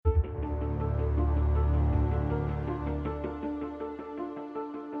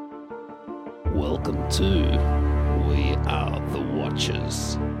Welcome to We Are The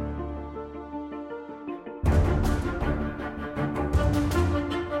Watchers.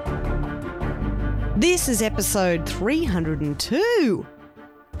 This is episode 302.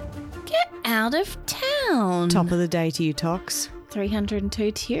 Get out of town. Top of the day to you, Tox.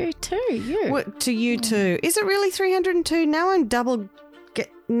 302 to you too. What, to you too. Is it really 302? Now I'm double...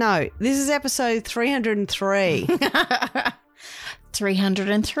 No, this is episode 303.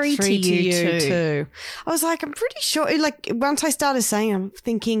 303 to you too. I was like, I'm pretty sure, like, once I started saying, I'm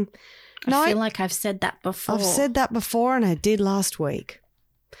thinking, no. I feel like I've said that before. I've said that before and I did last week.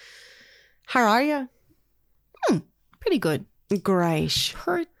 How are you? Pretty good. Great.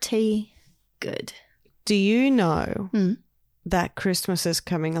 Pretty good. Do you know that Christmas is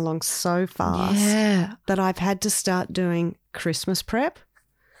coming along so fast that I've had to start doing Christmas prep?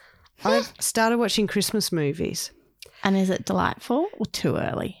 I've started watching Christmas movies. And is it delightful or too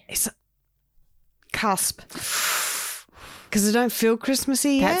early? It's a cusp. Because I don't feel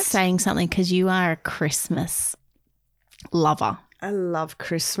Christmassy yet. That's saying something because you are a Christmas lover. I love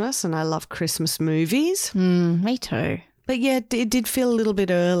Christmas and I love Christmas movies. Me too. But yeah, it did feel a little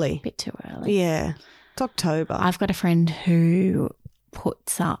bit early. Bit too early. Yeah. It's October. I've got a friend who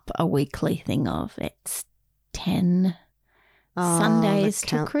puts up a weekly thing of it's 10 Sundays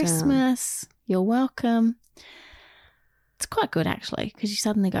to Christmas. You're welcome. It's quite good actually because you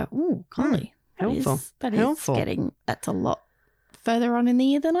suddenly go, "Ooh, golly, helpful. That's a lot further on in the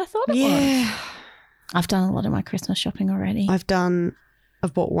year than I thought it was." Yeah. I've done a lot of my Christmas shopping already. I've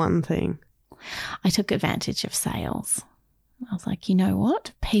bought one thing. I took advantage of sales. I was like, you know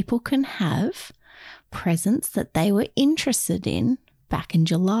what? People can have presents that they were interested in back in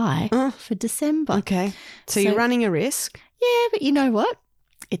July for December. Okay. So you're running a risk. Yeah, but you know what?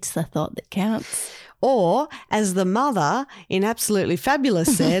 It's the thought that counts. Or, as the mother in Absolutely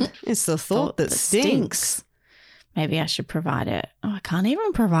Fabulous said, it's the thought that stinks. Maybe I should provide it. Oh, I can't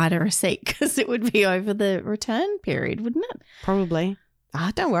even provide a receipt because it would be over the return period, wouldn't it? Probably.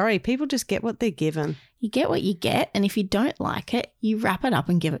 Don't worry. People just get what they're given. You get what you get, and if you don't like it, you wrap it up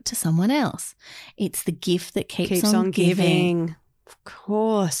and give it to someone else. It's the gift that keeps on giving. Of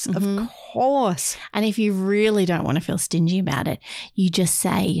course, of course. And if you really don't want to feel stingy about it, you just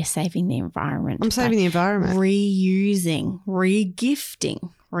say you're saving the environment. I'm saving the environment. Reusing,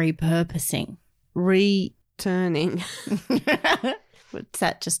 re-gifting, repurposing. Returning. What's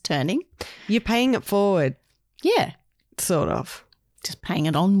that, just turning? You're paying it forward. Yeah. Sort of. Just paying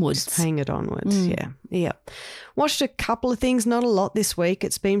it onwards. Yeah. Watched a couple of things, not a lot this week.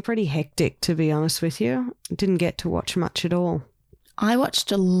 It's been pretty hectic, to be honest with you. Didn't get to watch much at all. I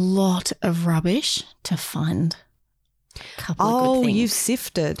watched a lot of rubbish to find a couple of good things. Oh, you've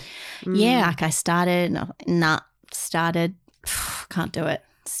sifted. Yeah, like I started, can't do it.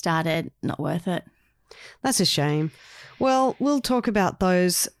 Started, not worth it. That's a shame. Well, we'll talk about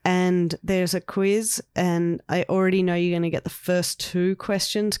those, and there's a quiz, and I already know you're going to get the first two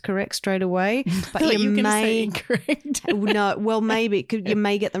questions correct straight away. But you may incorrect. No, well, maybe you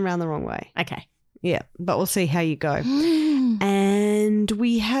may get them around the wrong way. Okay. Yeah, but we'll see how you go. And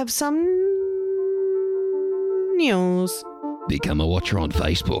we have some news. Become a watcher on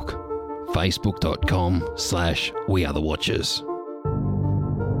Facebook. Facebook.com/WeAreTheWatchers.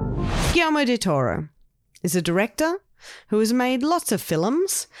 Guillermo del Toro is a director who has made lots of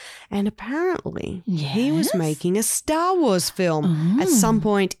films, and apparently he was making a Star Wars film at some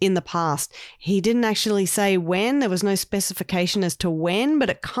point in the past. He didn't actually say when. There was no specification as to when, but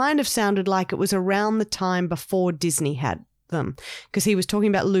it kind of sounded like it was around the time before Disney had them, because he was talking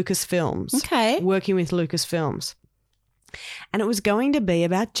about Lucasfilms, working with Lucasfilms. And it was going to be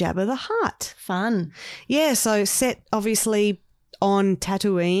about Jabba the Hut. Fun. Yeah, so set obviously on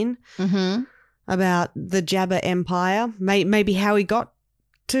Tatooine. About the Jabba Empire, maybe how he got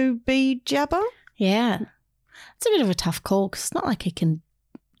to be Jabba. Yeah. It's a bit of a tough call because it's not like he can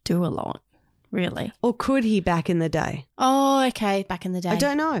do a lot, really. Or could he back in the day? Oh, okay, back in the day. I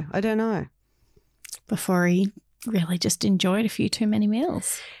don't know. Before he really just enjoyed a few too many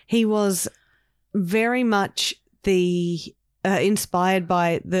meals. He was very much inspired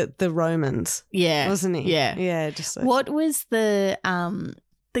by the Romans. Yeah. Wasn't he? Yeah. Yeah. Just so. What was the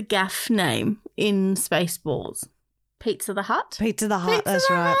gaff name in Spaceballs? Pizza the Hut? Pizza the Hut, that's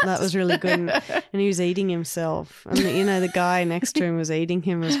right. That was really good. And he was eating himself. And, the guy next to him was eating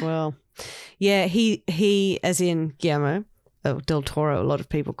him as well. Yeah, he as in Guillermo, del Toro, a lot of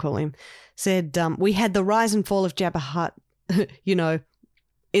people call him, said, we had the rise and fall of Jabba Hut,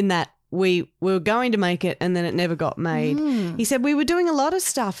 in that we were going to make it and then it never got made. He said, we were doing a lot of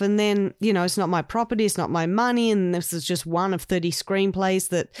stuff and then, it's not my property, it's not my money, and this is just one of 30 screenplays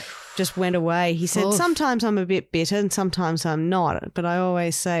that just went away. He said, sometimes I'm a bit bitter and sometimes I'm not, but I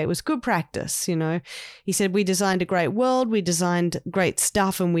always say it was good practice, He said, we designed a great world, we designed great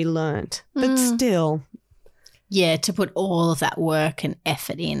stuff and we learnt. But still. Yeah, to put all of that work and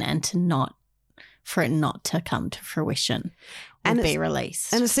effort in and for it not to come to fruition. And be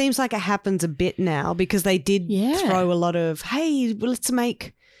released. And it seems like it happens a bit now because they did throw a lot of, hey, well, let's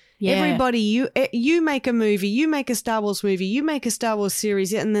make everybody, you make a movie, you make a Star Wars movie, you make a Star Wars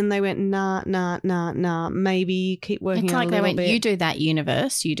series. And then they went, nah, maybe keep working on it a little bit. It's like they went, you do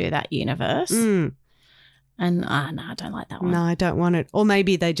that universe. And, no, I don't like that one. No, I don't want it. Or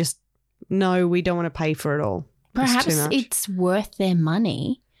maybe they just, no, we don't want to pay for it all. Perhaps it's worth their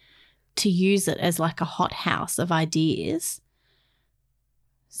money to use it as like a hothouse of ideas.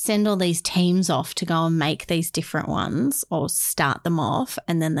 Send all these teams off to go and make these different ones or start them off,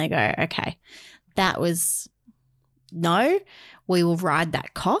 and then they go, okay, we will ride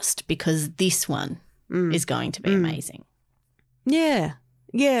that cost because this one is going to be amazing. Yeah.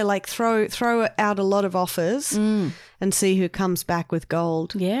 Yeah, like throw out a lot of offers and see who comes back with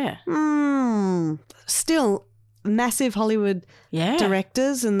gold. Yeah. Still massive Hollywood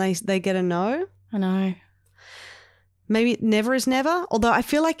directors and they get a no. I know. Maybe never is never, although I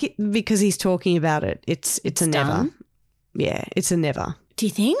feel like because he's talking about it, it's a never. Done. Yeah, it's a never. Do you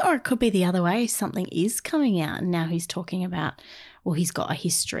think? Or it could be the other way. Something is coming out and now he's talking about, he's got a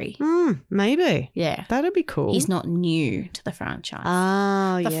history. Maybe. Yeah. That'd be cool. He's not new to the franchise.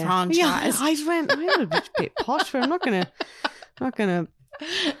 Oh, yeah. The franchise. Yeah, I went a bit posh, but I'm not going to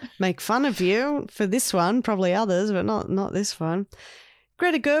make fun of you for this one, probably others, but not this one.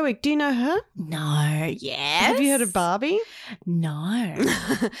 Greta Gerwig, do you know her? No. Yes. Have you heard of Barbie? No.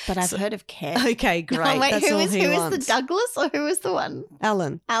 But I've heard of Ken. Okay, great. Oh, wait, That's who all is he wants. the Douglas or who is the one?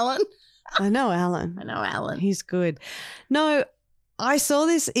 Alan. I know Alan. He's good. No, I saw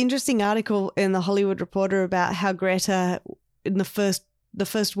this interesting article in the Hollywood Reporter about how Greta, in the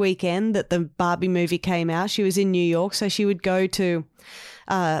first weekend that the Barbie movie came out, she was in New York, so she would go to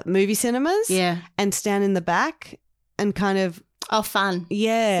movie cinemas and stand in the back and kind of fun.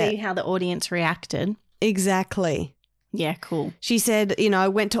 Yeah. See how the audience reacted. Exactly. Yeah, cool. She said, I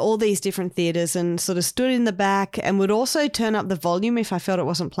went to all these different theatres and sort of stood in the back and would also turn up the volume if I felt it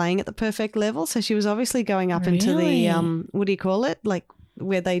wasn't playing at the perfect level. So she was obviously going up into the, what do you call it? Like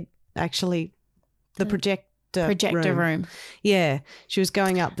where they actually, the projector room. Yeah. She was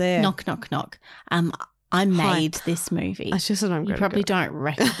going up there. Knock, knock, knock. I made this movie. It's just that I'm You probably don't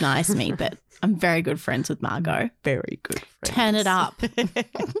recognise me, but I'm very good friends with Margot. Very good friends. Turn it up.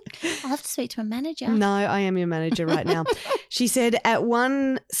 I'll have to speak to a manager. No, I am your manager right now. She said at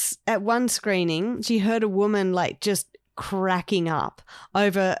one screening, she heard a woman like just cracking up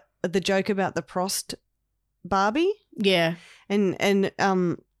over the joke about the Prost Barbie. Yeah. And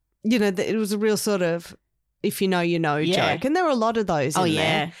it was a real sort of if you know joke. And there were a lot of those in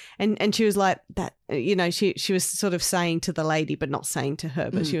there. And she was like that, she was sort of saying to the lady but not saying to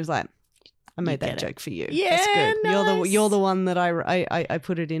her, but she was like, I made that joke for you. Yeah, that's good. nice. You're the one that I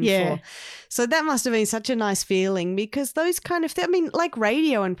put it in for. So that must have been such a nice feeling because those kind of like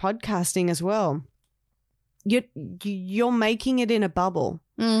radio and podcasting as well. You're making it in a bubble.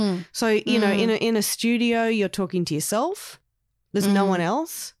 So in a studio you're talking to yourself. There's no one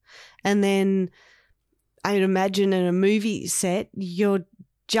else, and then I'd imagine in a movie set you're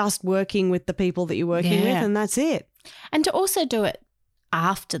just working with the people that you're working with, and that's it. And to also do it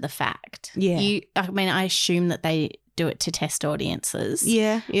after the fact. Yeah. I assume that they do it to test audiences.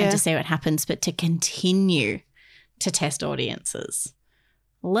 Yeah. And to see what happens, but to continue to test audiences.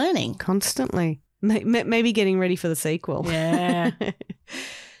 Learning. Constantly. Maybe getting ready for the sequel. Yeah.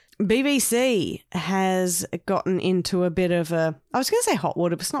 BBC has gotten into a bit of I was going to say hot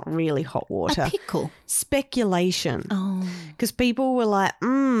water, but it's not really hot water. A pickle. Speculation. Oh. Because people were like,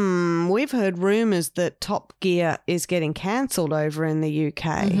 we've heard rumours that Top Gear is getting cancelled over in the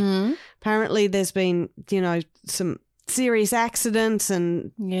UK. Mm-hmm. Apparently there's been, some serious accidents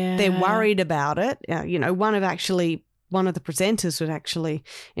and they're worried about it. One of the presenters was actually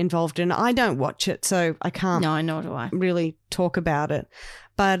involved in it. I don't watch it, so I can't nor do I. really talk about it.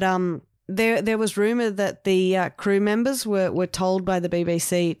 But there was rumour that the crew members were told by the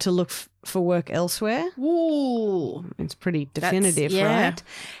BBC to look for work elsewhere. Ooh. It's pretty definitive, right?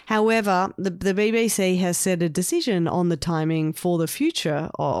 However, the BBC has said a decision on the timing for the future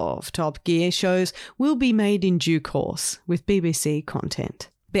of Top Gear shows will be made in due course with BBC content,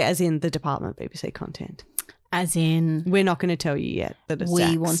 as in the department BBC content. As in, We're not going to tell you yet that it's we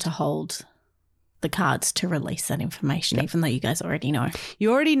axed. want to hold the cards to release that information, even though you guys already know.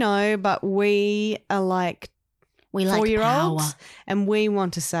 You already know, but we are like We like 4-year-olds power. and we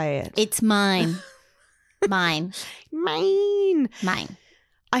want to say it. It's mine. Mine. Mine. Mine.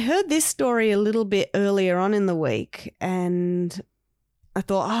 I heard this story a little bit earlier on in the week and I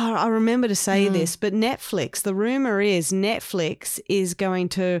thought, I remember to say this, but Netflix, the rumor is Netflix is going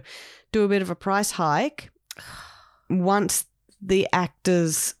to do a bit of a price hike once the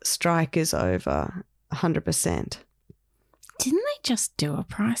actors' strike is over 100%. Didn't they just do a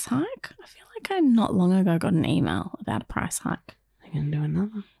price hike? I feel like I not long ago got an email about a price hike. They're going to do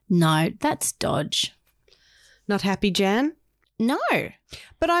another. No, that's dodge. Not happy, Jan? No.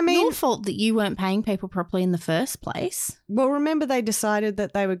 But I mean, Your fault that you weren't paying people properly in the first place. well, remember they decided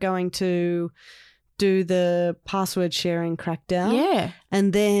that they were going to do the password sharing crackdown. Yeah.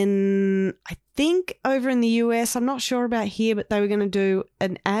 And then I think over in the US, I'm not sure about here, but they were going to do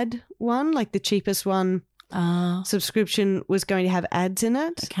an ad one, like the cheapest one. Subscription was going to have ads in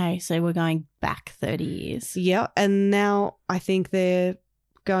it. Okay, so we're going back 30 years. Yeah. And now I think they're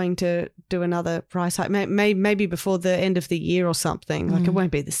going to do another price hike, maybe before the end of the year or something. Like it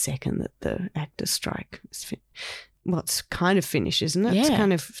won't be the second that the actors' strike is it's kind of finished, isn't it? Yeah. It's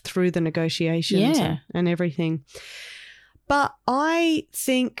kind of through the negotiations and everything. But I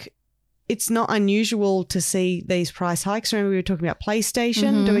think it's not unusual to see these price hikes. Remember we were talking about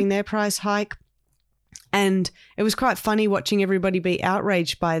PlayStation doing their price hike, and it was quite funny watching everybody be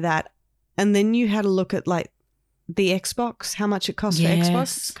outraged by that. And then you had a look at like the Xbox, how much it costs for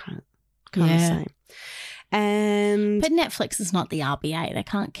Xbox. It's kind of the same. And But Netflix is not the RBA. They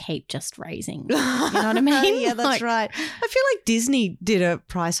can't keep just raising. You know what I mean? Yeah, that's right. I feel like Disney did a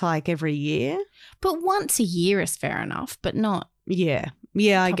price hike every year. But once a year is fair enough, but not Yeah,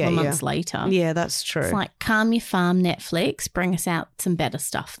 I a couple get of you. months later. Yeah, that's true. It's like, calm your farm, Netflix. Bring us out some better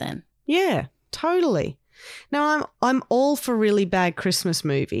stuff then. Yeah, totally. Now, I'm all for really bad Christmas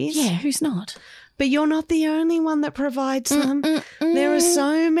movies. Yeah, who's not? But you're not the only one that provides them. There are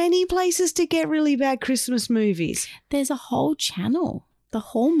so many places to get really bad Christmas movies. There's a whole channel, the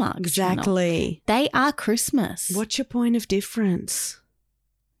Hallmark channel. Exactly. They are Christmas. What's your point of difference?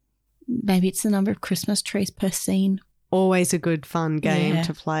 Maybe it's the number of Christmas trees per scene. Always a good fun game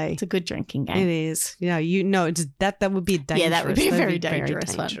to play. It's a good drinking game. It is. It's that would be dangerous. Yeah, that would be a very That'd be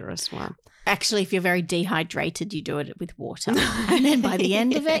dangerous one. Actually, if you're very dehydrated, you do it with water. And then by the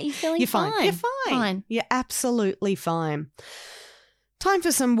end of it, you're feeling You're fine. You're fine. You're absolutely fine. Time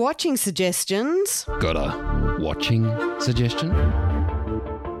for some watching suggestions. Got a watching suggestion?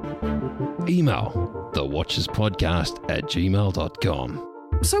 Email thewatcherspodcast@gmail.com.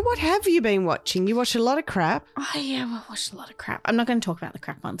 So what have you been watching? You watch a lot of crap. Oh, yeah, I watched a lot of crap. I'm not going to talk about the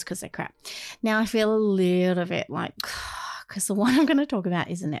crap ones because they're crap. Now I feel a little bit like, because the one I'm going to talk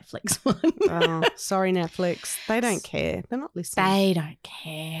about is a Netflix one. Oh, sorry, Netflix. They don't care. They're not listening. They don't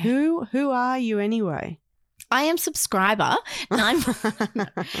care. Who are you anyway? I am subscriber. No,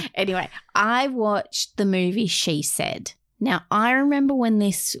 anyway, I watched the movie She Said. Now, I remember when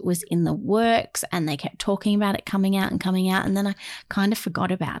this was in the works and they kept talking about it coming out, and then I kind of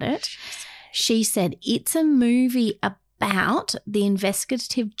forgot about it. She Said it's a movie about the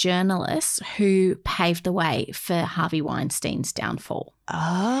investigative journalist who paved the way for Harvey Weinstein's downfall.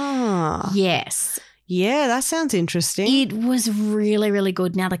 Ah. Yes. Yeah, that sounds interesting. It was really, really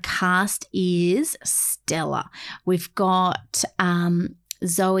good. Now, the cast is stellar. We've got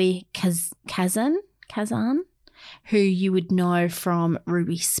Zoe Kazan, who you would know from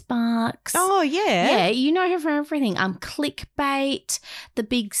Ruby Sparks. Oh, yeah. Yeah, you know her from everything. Clickbait, The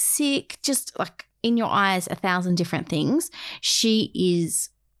Big Sick, just like in your eyes, 1,000 different things. She is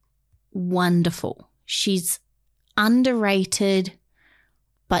wonderful. She's underrated,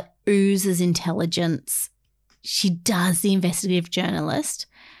 but oozes intelligence. She does the investigative journalist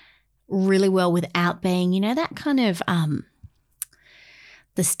really well without being, that kind of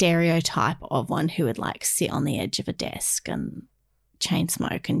the stereotype of one who would like sit on the edge of a desk and chain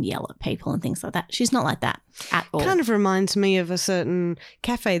smoke and yell at people and things like that. She's not like that at all. Kind of reminds me of a certain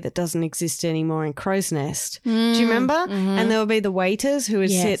cafe that doesn't exist anymore in Crow's Nest. Do you remember? Mm-hmm. And there would be the waiters who would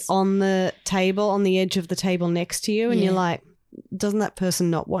sit on the table, on the edge of the table next to you, and you're like, doesn't that person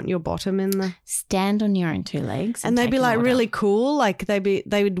not want your bottom in the stand on your own two legs? And they'd be like really cool, like they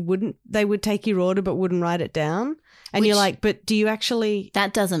would take your order but wouldn't write it down. And you're like, but do you actually?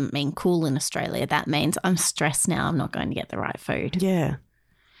 That doesn't mean cool in Australia. That means I'm stressed now. I'm not going to get the right food. Yeah.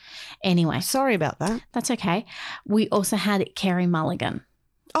 Anyway. Sorry about that. That's okay. We also had Carey Mulligan.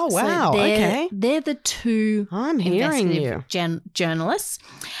 Oh, wow. Okay. They're the two I'm hearing you. journalists.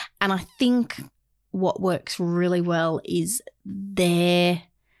 And I think what works really well is their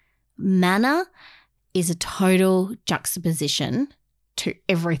manner is a total juxtaposition to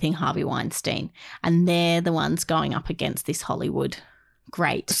everything Harvey Weinstein, and they're the ones going up against this Hollywood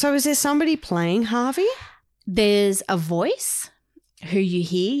great. So is there somebody playing Harvey? There's a voice who you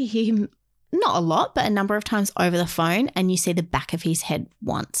hear him not a lot, but a number of times over the phone, and you see the back of his head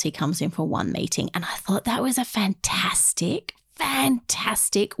once he comes in for one meeting. And I thought that was a fantastic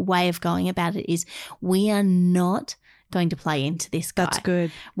way of going about it, is we are not going to play into this guy. That's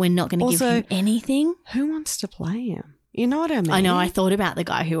good. We're not going to give him anything. Who wants to play him? You know what I mean? I know. I thought about the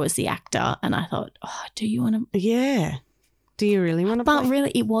guy who was the actor, and I thought, oh, do you want to? Yeah. Do you really want to play? But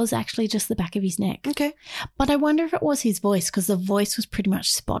really, it was actually just the back of his neck. Okay. But I wonder if it was his voice, because the voice was pretty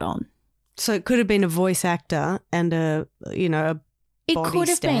much spot on. So it could have been a voice actor and a body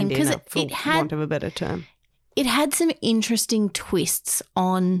stand-in, for want of a better term. It had some interesting twists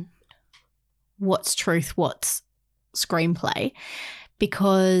on what's truth, what's screenplay,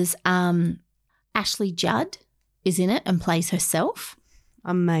 because Ashley Judd is in it and plays herself.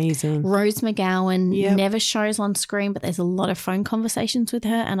 Amazing. Rose McGowan never shows on screen, but there's a lot of phone conversations with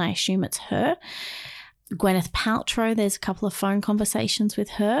her, and I assume it's her. Gwyneth Paltrow, there's a couple of phone conversations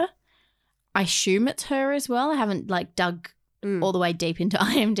with her. I assume it's her as well. I haven't dug all the way deep into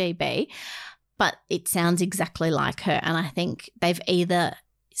IMDb, but it sounds exactly like her. And I think they've either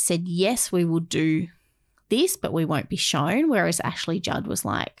said, yes, we will do this, but we won't be shown, whereas Ashley Judd was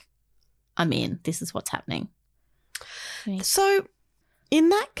like, I'm in. This is what's happening. So in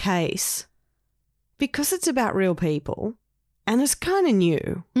that case, because it's about real people and it's kind of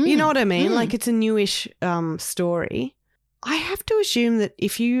new, you know what I mean? Like it's a newish story. I have to assume that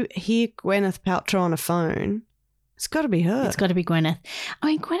if you hear Gwyneth Paltrow on a phone, it's got to be her. It's got to be Gwyneth. I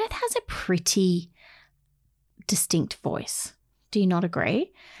mean, Gwyneth has a pretty distinct voice. Do you not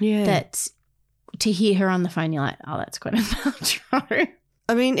agree? Yeah. That to hear her on the phone, you're like, oh, that's Gwyneth Paltrow.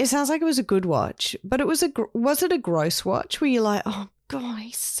 I mean, it sounds like it was a good watch, but was it a gross watch? Were you like, oh God,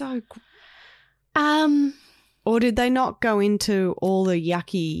 he's so or did they not go into all the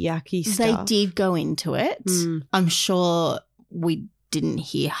yucky stuff? They did go into it. I'm sure we didn't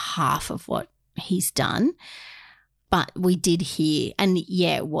hear half of what he's done, but we did hear, and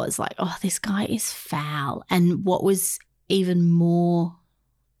yeah, it was like, oh, this guy is foul. And what was even more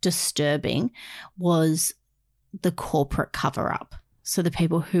disturbing was the corporate cover-up. So the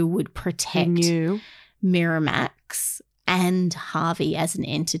people who would protect Miramax and Harvey as an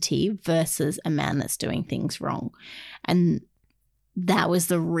entity versus a man that's doing things wrong. And that was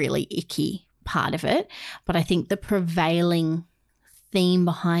the really icky part of it. But I think the prevailing theme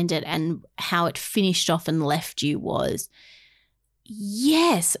behind it and how it finished off and left you was,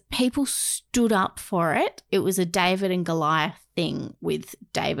 yes, people stood up for it. It was a David and Goliath thing with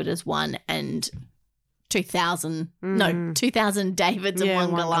David as one and 2,000 Davids and one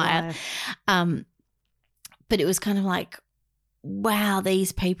Goliath. But it was kind of like, wow,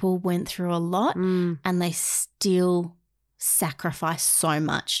 these people went through a lot and they still sacrificed so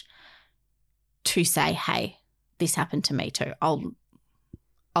much to say, hey, this happened to me too.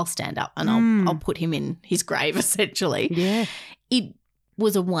 I'll stand up and I'll put him in his grave, essentially. Yeah. It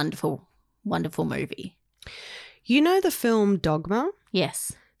was a wonderful, wonderful movie. You know the film Dogma?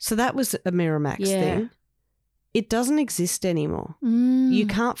 Yes. So that was a Miramax thing. It doesn't exist anymore. You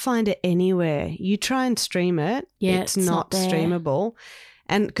can't find it anywhere. You try and stream it. Yeah, it's not streamable.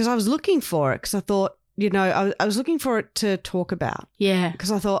 And because I was looking for it, because I thought, I was looking for it to talk about. Yeah. Because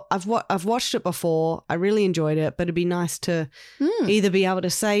I thought I've watched it before. I really enjoyed it, but it'd be nice to either be able to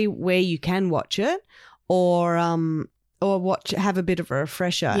say where you can watch it or have a bit of a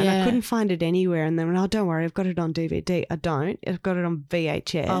refresher. And I couldn't find it anywhere. And then, don't worry, I've got it on DVD. I don't. I've got it on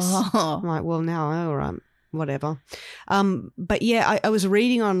VHS. Oh. I'm like, well, now, all right. Whatever. But yeah, I was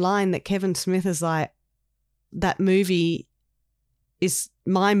reading online that Kevin Smith is like, my movie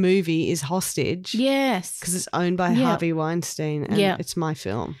is hostage. Yes. Because it's owned by Harvey Weinstein and it's my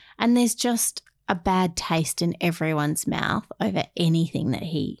film. And there's just a bad taste in everyone's mouth over anything that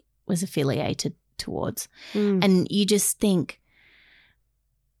he was affiliated towards. And you just think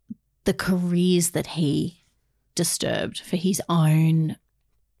the careers that he disturbed for his own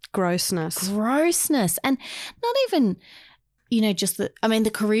grossness and not even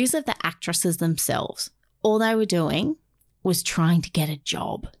the careers of the actresses themselves. All they were doing was trying to get a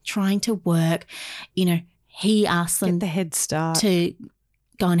job, trying to work. He asked them get the head start to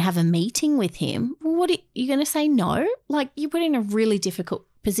go and have a meeting with him. Well, what are you going to say? No? Like, you put in a really difficult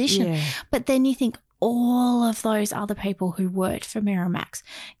position. But then you think all of those other people who worked for Miramax,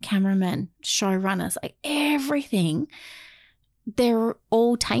 cameramen, showrunners, like everything, they're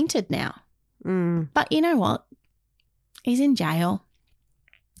all tainted now But you know what? He's in jail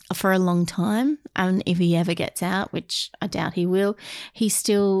for a long time, and if he ever gets out, which I doubt he will, he's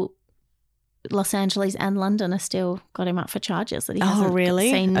still Los Angeles and London are still got him up for charges that he hasn't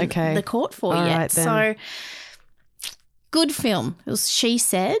seen the court for yet. Right, so good film. It was She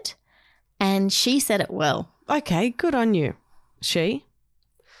Said, and she said it well. Okay, good on you. She?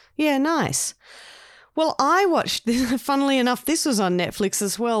 Yeah, nice. Well, I watched, funnily enough, this was on Netflix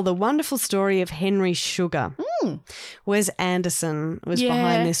as well, The Wonderful Story of Henry Sugar. Wes Anderson was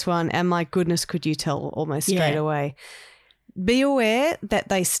behind this one, and my goodness, could you tell almost straight away. Be aware that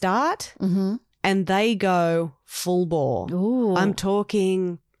they start and they go full bore. Ooh. I'm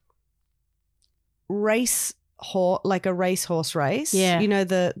talking like a racehorse race. Yeah. You know,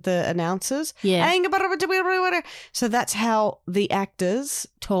 the announcers. Yeah. So that's how the actors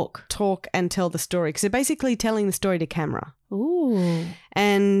talk and tell the story, because they're basically telling the story to camera. Ooh.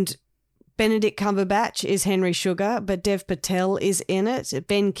 And Benedict Cumberbatch is Henry Sugar, but Dev Patel is in it.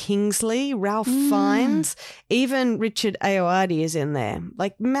 Ben Kingsley, Ralph Fiennes, even Richard Ayoade is in there.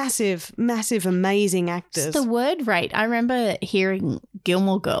 Like massive, massive, amazing actors. It's the word rate. I remember hearing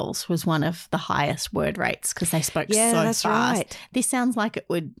Gilmore Girls was one of the highest word rates because they spoke so fast. Right. This sounds like it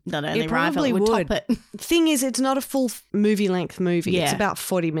would not only rival, it would top it. Thing is, it's not a full movie-length movie. Yeah. It's about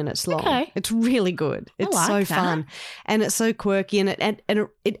 40 minutes long. Okay. It's really good. It's so fun. And it's so quirky, and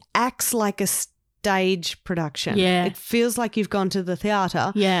it acts like a stage production. Yeah. It feels like you've gone to the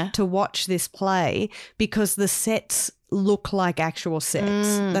theatre to watch this play because the sets look like actual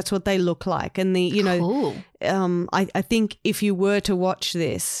sets. That's what they look like. And I think if you were to watch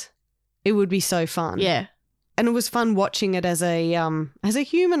this, it would be so fun. Yeah. And it was fun watching it as a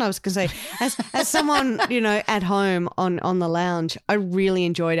human, I was going to say, as someone, at home on the lounge. I really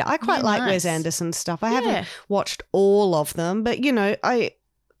enjoyed it. I quite like Wes Anderson stuff. I haven't watched all of them, but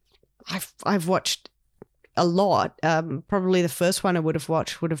I've watched a lot. Probably the first one I would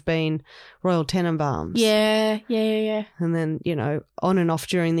have been Royal Tenenbaums. Yeah. And then on and off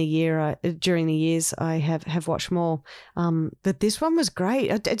during the years I have watched more. But this one was great.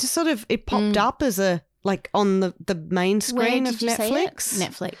 It just sort of popped up as on the main screen of Netflix.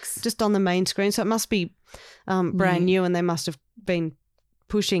 Netflix, just on the main screen. So it must be brand new, and they must have been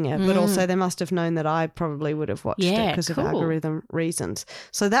pushing it, but also they must have known that I probably would have watched it because of algorithm reasons.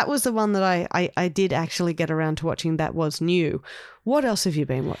 So that was the one that I did actually get around to watching that was new. What else have you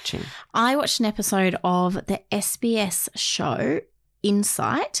been watching? I watched an episode of the SBS show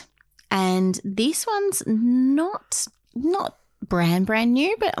Insight, and this one's not brand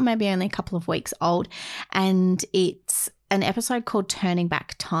new, but maybe only a couple of weeks old, and it's an episode called Turning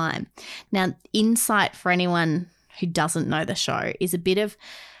Back Time. Now, Insight, for anyone who doesn't know the show, is a bit of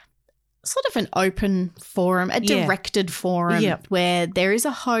sort of an open forum, a directed forum where there is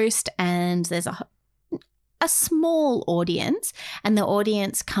a host and there's a small audience, and the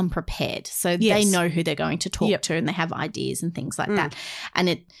audience come prepared. So they know who they're going to talk to, and they have ideas and things like that.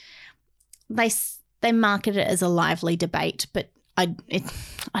 And they market it as a lively debate, but I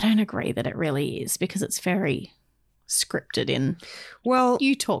don't agree that it really is, because it's very scripted in, well,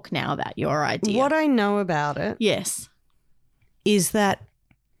 you talk now about your idea. What I know about it is that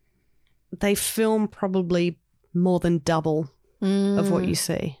they film probably more than double of what you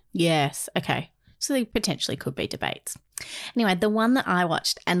see. Yes. Okay. So they potentially could be debates. Anyway, the one that I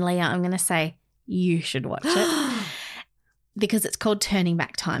watched, and Leah, I'm going to say you should watch it because it's called Turning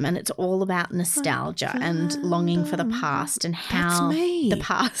Back Time, and it's all about nostalgia and longing for the past and how the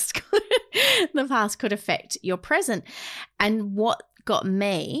past could affect your present. And what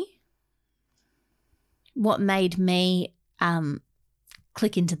made me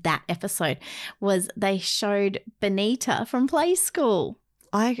click into that episode was they showed Benita from Play School.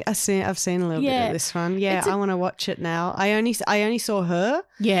 I've seen a little bit of this one. Yeah, I want to watch it now. I only saw her.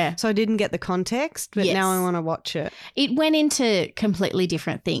 Yeah. So I didn't get the context, but now I want to watch it. It went into completely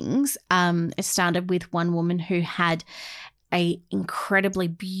different things. It started with one woman who had a incredibly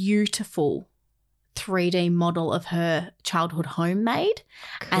beautiful 3D model of her childhood home made.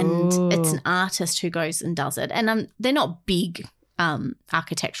 Cool. And it's an artist who goes and does it. And they're not big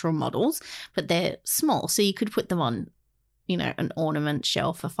architectural models, but they're small. So you could put them on an ornament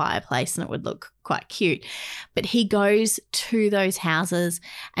shelf, a fireplace, and it would look quite cute. But he goes to those houses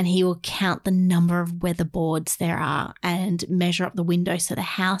and he will count the number of weatherboards there are and measure up the window so the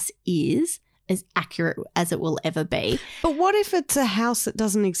house is as accurate as it will ever be. But what if it's a house that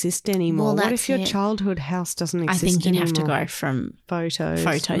doesn't exist anymore? Well, what if your childhood house doesn't exist anymore? I think you'd have to go from photos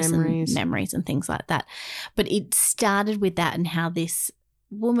memories and things like that. But it started with that and how this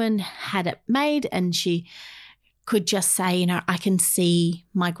woman had it made, and she could just say, you know, I can see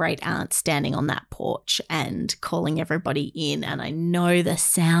my great aunt standing on that porch and calling everybody in, and I know the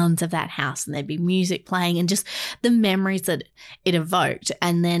sounds of that house, and there'd be music playing and just the memories that it evoked.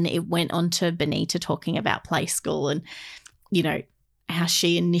 And then it went on to Benita talking about play school and, you know, how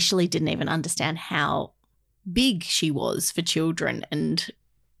she initially didn't even understand how big she was for children, and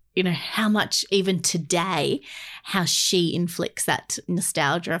you know, how much even today, how she inflicts that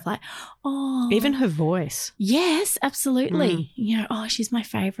nostalgia of like, oh. Even her voice. Yes, absolutely. You know, oh, she's my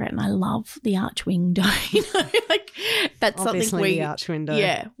favourite and I love the arch window. You know, like that's Obviously something we. the arch window.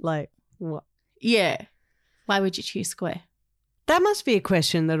 Yeah. Like what? Yeah. Why would you choose square? That must be a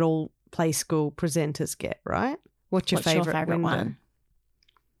question that all play school presenters get, right? What's your favourite window? one?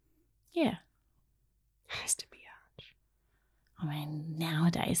 Yeah. Has to be arch. I mean,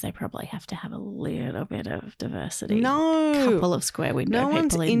 nowadays they probably have to have a little bit of diversity. No. A couple of square window no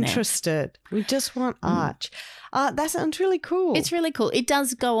people one's in interested. We just want arch. That sounds really cool. It's really cool. It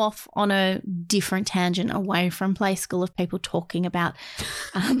does go off on a different tangent away from play school of people talking about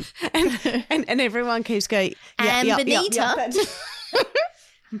and everyone keeps going, yeah, and yeah, Benita.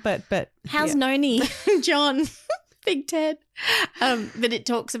 Yeah, but how's Noni, John, Big Ted? But it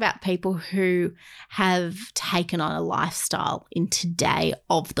talks about people who have taken on a lifestyle in today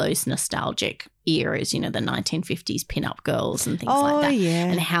of those nostalgic eras, you know, the 1950s pin-up girls and things like that. Yeah.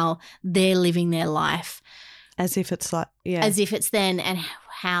 And how they're living their life as if it's like, yeah. as if it's then, and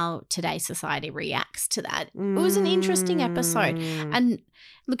how today's society reacts to that. It was an interesting episode. And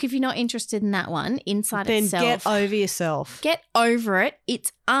look, if you're not interested in that one, Inside then itself. get over yourself. Get over it.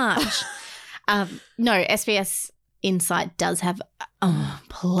 It's arch. No, SBS Insight does have a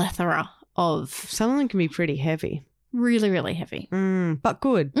plethora of Some of them can be pretty heavy. really, really heavy. But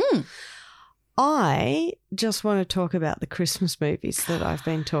good. I just want to talk about the Christmas movies that I've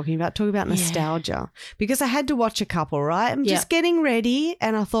been talking about. Talk about nostalgia. Because I had to watch a couple, right? I'm just getting ready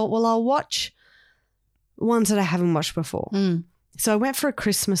and I thought, well, I'll watch ones that I haven't watched before. So I went for A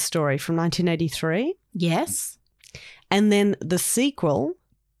Christmas Story from 1983. Yes. And then the sequel,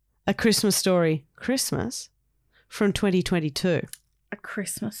 A Christmas Story Christmas, from 2022. A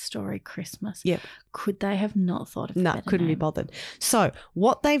Christmas Story Christmas. Yep. Could they have not thought of No, couldn't be bothered. So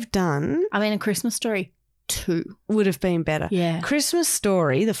what they've done I mean, A Christmas Story 2 would have been better. Yeah. Christmas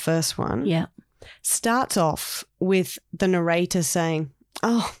Story, the first one, Yeah. starts off with the narrator saying,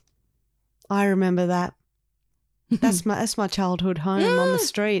 oh, I remember that. That's my childhood home on the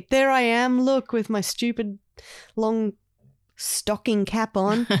street. There I am, look, with my stupid long stocking cap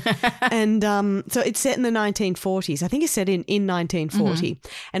on. And so it's set in the 1940s. I think it's set in 1940.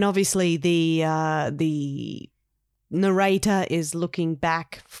 And obviously the narrator is looking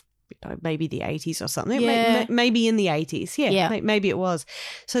back, you know, maybe the 80s or something. Yeah. Maybe in the 80s. Yeah. Maybe it was.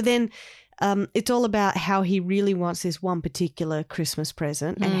 So then it's all about how he really wants this one particular Christmas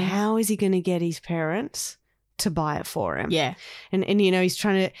present and how is he going to get his parents to buy it for him. Yeah. And you know, he's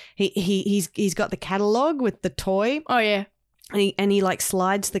trying to he's got the catalog with the toy. Oh yeah. And he like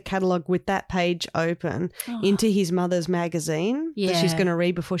slides the catalogue with that page open into his mother's magazine that she's going to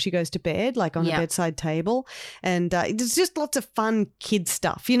read before she goes to bed, like on a bedside table. And there's just lots of fun kid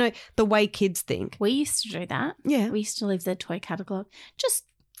stuff, you know, the way kids think. We used to do that. Yeah. We used to leave the toy catalogue just,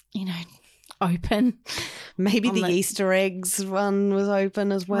 you know, open. Maybe the Easter eggs one was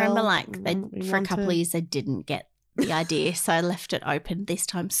open as well. Remember, like, for a couple of years they didn't get the idea, so I left it open, this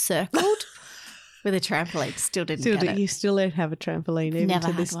time circled. With a trampoline. Still didn't get it. You still don't have a trampoline even Never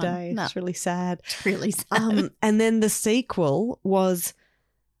to this had one. day. No. It's really sad. It's really sad. And then the sequel was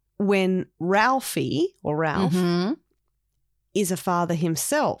when Ralph is a father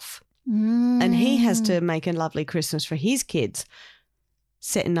himself and he has to make a lovely Christmas for his kids,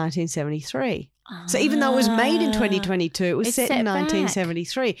 set in 1973. So even though it was made in 2022, it was set in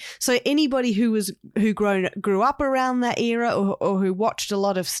 1973. So anybody who grew up around that era or who watched a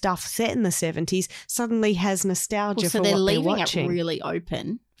lot of stuff set in the 70s suddenly has nostalgia for what they're watching. So they're leaving it really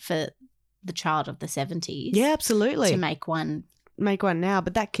open for the child of the 70s. Yeah, absolutely. To make one now,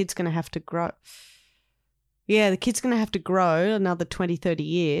 but that kid's going to have to grow. Yeah, the kid's going to have to grow another 20, 30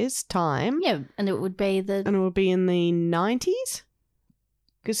 years time. Yeah, and it would be in the 90s?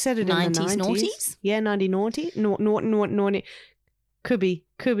 Could set it 90s, in the 90s. noughties? Yeah, 90 naughty. Naughty. Could be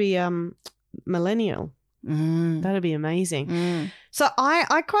millennial. That'd be amazing. So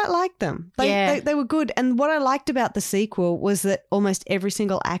I quite liked them. They were good. And what I liked about the sequel was that almost every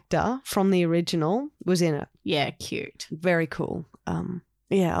single actor from the original was in it. Yeah, cute. Very cool.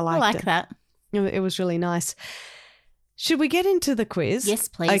 Yeah, I liked it. I like that. It was really nice. Should we get into the quiz? Yes,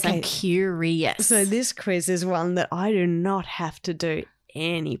 please. Okay. I'm curious. So this quiz is one that I do not have to do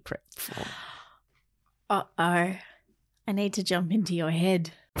any prep for. Uh-oh. I need to jump into your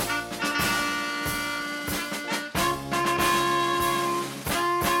head.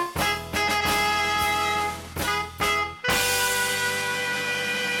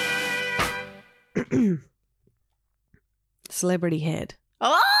 Celebrity head.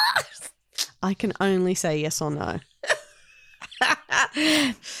 Oh! I can only say yes or no.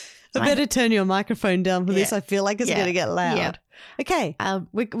 I better turn your microphone down for this. I feel like it's going to get loud. Yeah. Okay.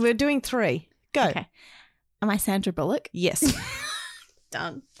 We're doing 3. Go. Okay. Am I Sandra Bullock? Yes.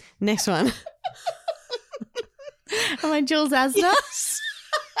 Done. Next one. Am I Jules Asner?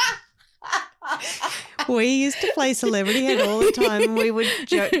 We used to play celebrity head all the time, and we would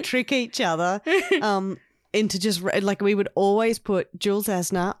trick each other into just like we would always put Jules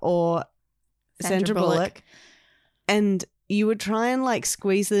Asner or Sandra Bullock, and you would try and like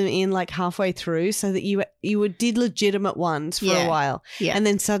squeeze them in like halfway through so that you did legitimate ones for a while. Yeah. And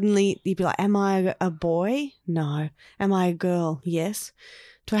then suddenly you'd be like, am I a boy? No. Am I a girl? Yes.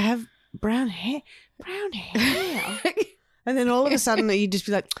 Do I have brown hair? Brown hair. And then all of a sudden you'd just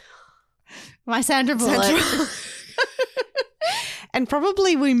be like, my Sandra Bullock. And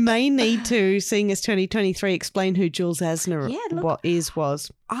probably we may need to, seeing as 2023, explain who Jules Asner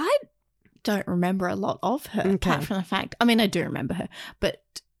was. I don't remember a lot of her, apart from the fact, I mean, I do remember her, but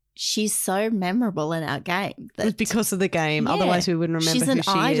she's so memorable in our game. It's because of the game. Yeah, otherwise, we wouldn't remember who she is.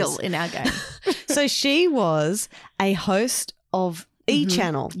 She's an idol in our game. So she was a host of E!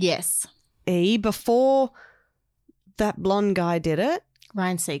 Channel. Yes. E! Before that blonde guy did it.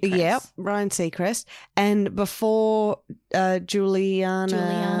 Ryan Seacrest. Yep, Ryan Seacrest. And before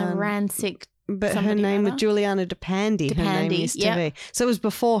Juliana Rancic. But her name was Juliana DePandy. Her name used to be. So it was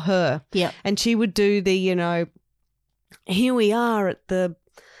before her. Yeah. And she would do the, here we are at the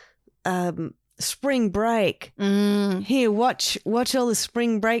spring break. Here, watch all the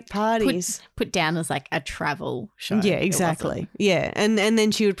spring break parties. Put down as like a travel show. Yeah, exactly. Yeah. And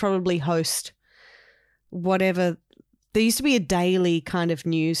then she would probably host whatever. There used to be a daily kind of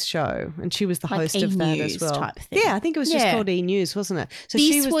news show, and she was the host of that as well. Type thing. Yeah, I think it was just called E! News, wasn't it? So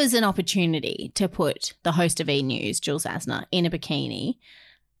this was an opportunity to put the host of E! News, Jules Asner, in a bikini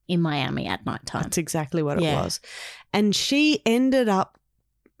in Miami at night time. That's exactly what it was. And she ended up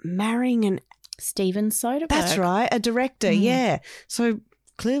marrying Steven Soderbergh. That's right, a director, yeah. So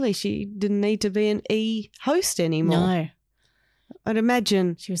clearly she didn't need to be an E! host anymore. No. I'd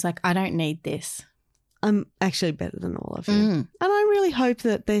imagine. She was like, I don't need this. I'm actually better than all of you. And I really hope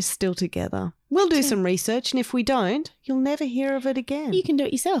that they're still together. We'll do some research, and if we don't, you'll never hear of it again. You can do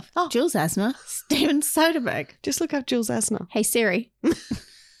it yourself. Oh. Jules Asner, Steven Soderbergh. Just look up Jules Asner. Hey, Siri.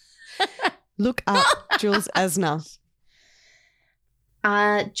 Look up Jules Asner.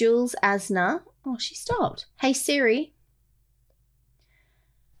 Jules Asner. Oh, she stopped. Hey, Siri.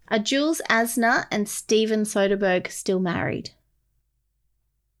 Are Jules Asner and Steven Soderbergh still married?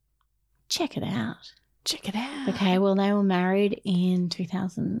 Check it out. Check it out. Okay, well, they were married in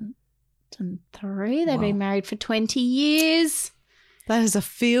 2003. They've been married for 20 years. That is a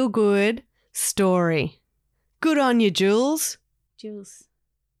feel-good story. Good on you, Jules. Jules.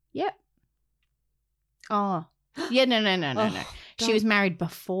 Yep. Oh. Yeah, no. She was married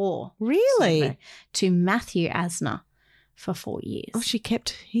before. Really? To Matthew Asner for 4 years. Oh, she kept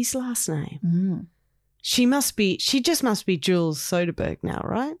his last name. She just must be Jules Soderbergh now,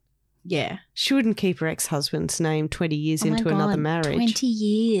 right? Yeah. She wouldn't keep her ex-husband's name 20 years into another marriage. 20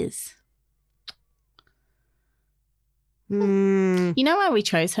 years. You know why we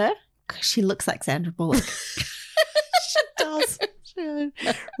chose her? Because she looks like Sandra Bullock. She does. She has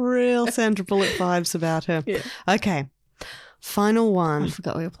real Sandra Bullock vibes about her. Yeah. Okay. Final one. I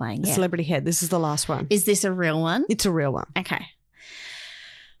forgot we were playing. Yeah. Celebrity head. This is the last one. Is this a real one? It's a real one. Okay.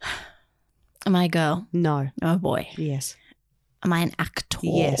 Am I a girl? No. Oh, boy. Yes. Am I an actor?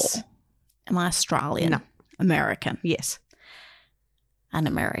 Yes. Am I Australian? No. American? Yes. An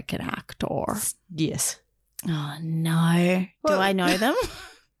American actor? Yes. Oh, no. Do I know them?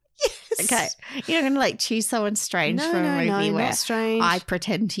 Yes. Okay. You're not going to choose someone strange from a movie where not strange. I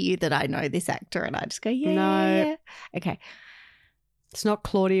pretend to you that I know this actor and I just go, yeah. Okay. It's not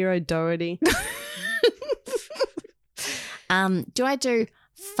Claudia O'Doherty. Do I do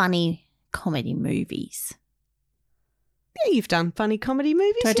funny comedy movies? Yeah, you've done funny comedy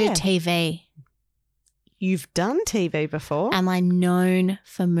movies. Do I do TV? You've done TV before. Am I known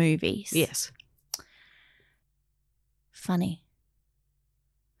for movies? Yes. Funny.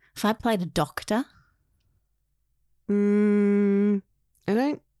 If I played a doctor? I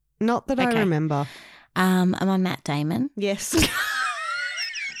don't. Not that I remember. Am I Matt Damon? Yes.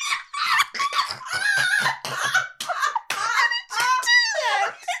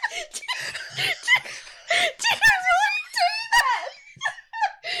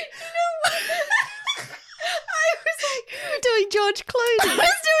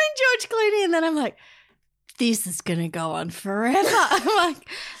 this is going to go on forever. I'm like,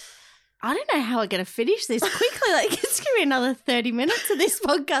 I don't know how we're going to finish this quickly. Like, it's going to be another 30 minutes of this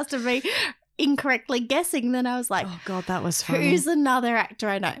podcast of me incorrectly guessing. Then I was like, oh, God, that was funny. Who's another actor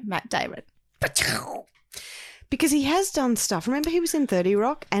I know? Matt Damon. Because he has done stuff. Remember, he was in 30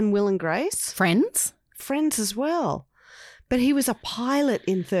 Rock and Will and Grace? Friends as well. But he was a pilot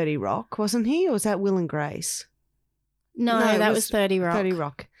in 30 Rock, wasn't he? Or was that Will and Grace? No, that was 30 Rock. 30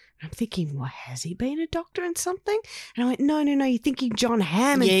 Rock. I'm thinking, well, has he been a doctor in something? And I went, no, you're thinking John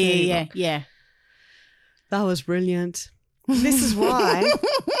Hamm in 30 Rock. Yeah. That was brilliant. This is why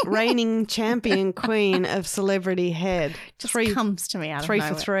reigning champion queen of celebrity head. Just comes to me out of nowhere.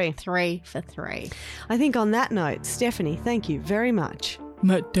 3 for 3. 3 for 3. I think on that note, Stephanie, thank you very much.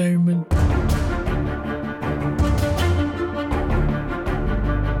 Matt Damon.